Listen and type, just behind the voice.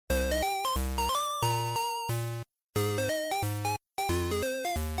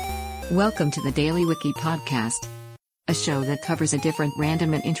Welcome to the Daily Wiki podcast, a show that covers a different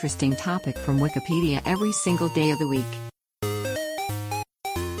random and interesting topic from Wikipedia every single day of the week.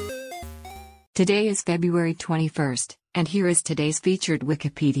 Today is February 21st, and here is today's featured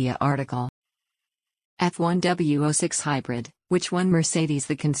Wikipedia article. F1 W06 Hybrid, which won Mercedes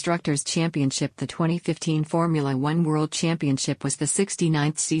the Constructors' Championship. The 2015 Formula One World Championship was the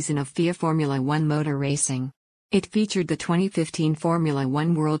 69th season of FIA Formula One motor racing. It featured the 2015 Formula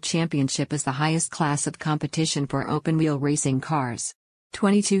One World Championship as the highest class of competition for open-wheel racing cars.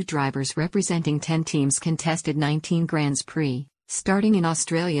 22 drivers representing 10 teams contested 19 Grands Prix, starting in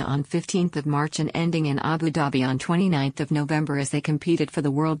Australia on 15th of March and ending in Abu Dhabi on 29th of November as they competed for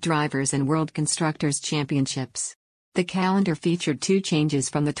the World Drivers' and World Constructors' Championships. The calendar featured two changes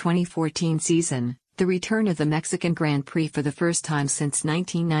from the 2014 season: the return of the Mexican Grand Prix for the first time since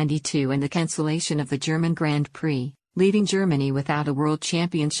 1992 and the cancellation of the German Grand Prix, leaving Germany without a World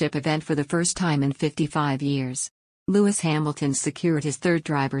Championship event for the first time in 55 years. Lewis Hamilton secured his third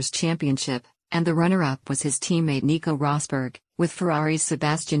Drivers' Championship, and the runner-up was his teammate Nico Rosberg, with Ferrari's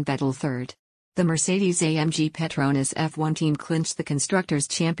Sebastian Vettel third. The Mercedes-AMG Petronas F1 team clinched the Constructors'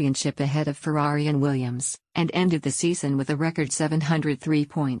 Championship ahead of Ferrari and Williams, and ended the season with a record 703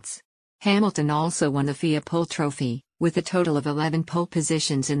 points. Hamilton also won the FIA Pole Trophy, with a total of 11 pole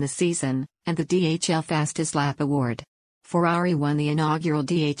positions in the season, and the DHL Fastest Lap Award. Ferrari won the inaugural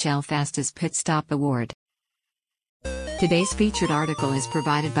DHL Fastest Pit Stop Award. Today's featured article is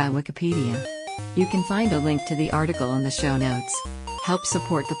provided by Wikipedia. You can find a link to the article in the show notes. Help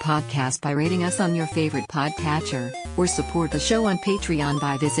support the podcast by rating us on your favorite podcatcher, or support the show on Patreon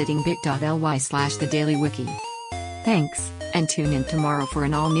by visiting bit.ly/thedailywiki. Thanks, and tune in tomorrow for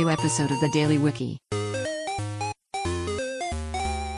an all-new episode of the Daily Wiki.